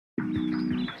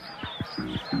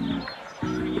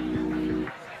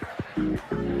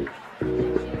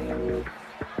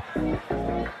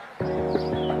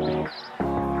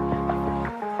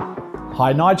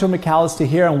Hi, Nigel McAllister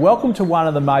here, and welcome to one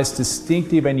of the most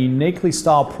distinctive and uniquely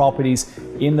styled properties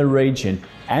in the region.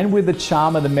 And with the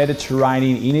charm of the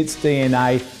Mediterranean in its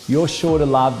DNA, you're sure to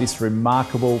love this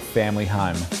remarkable family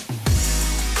home.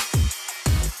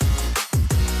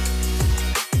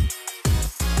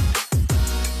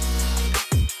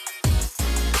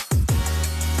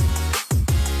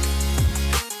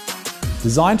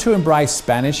 Designed to embrace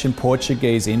Spanish and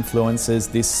Portuguese influences,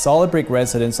 this solid brick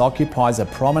residence occupies a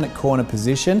prominent corner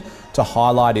position to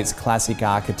highlight its classic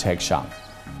architecture.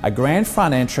 A grand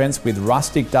front entrance with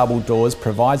rustic double doors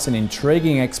provides an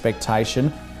intriguing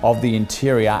expectation of the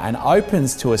interior and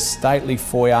opens to a stately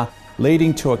foyer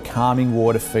leading to a calming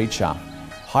water feature.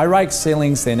 High rake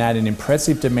ceilings then add an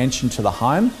impressive dimension to the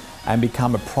home and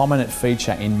become a prominent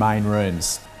feature in main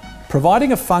rooms.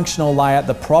 Providing a functional layout,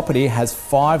 the property has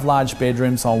 5 large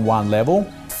bedrooms on one level,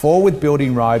 4 with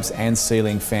built-in robes and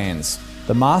ceiling fans.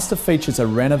 The master features a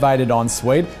renovated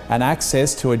ensuite and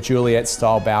access to a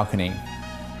Juliet-style balcony.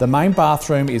 The main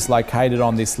bathroom is located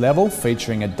on this level,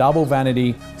 featuring a double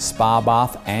vanity, spa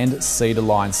bath and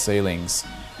cedar-lined ceilings.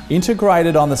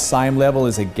 Integrated on the same level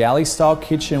is a galley-style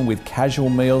kitchen with casual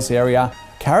meals area,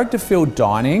 character-filled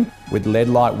dining with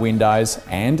LED-light windows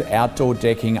and outdoor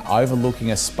decking overlooking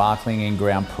a sparkling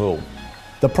in-ground pool.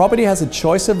 The property has a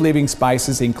choice of living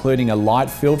spaces including a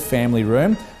light-filled family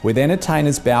room with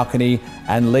entertainer's balcony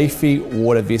and leafy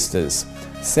water vistas,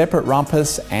 separate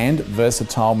rumpus and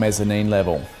versatile mezzanine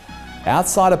level.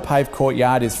 Outside a paved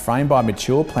courtyard is framed by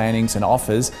mature plantings and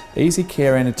offers easy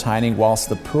care entertaining, whilst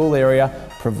the pool area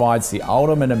provides the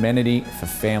ultimate amenity for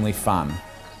family fun.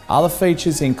 Other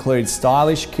features include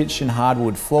stylish kitchen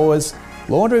hardwood floors,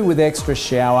 laundry with extra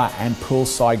shower and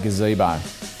poolside gazebo.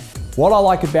 What I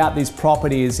like about this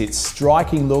property is its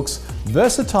striking looks,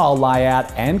 versatile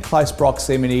layout and close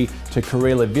proximity to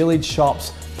Kareela village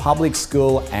shops, public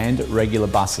school and regular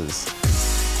buses.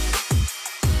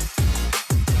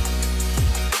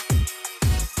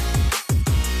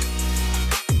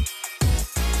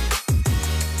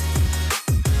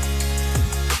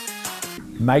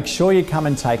 Make sure you come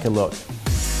and take a look.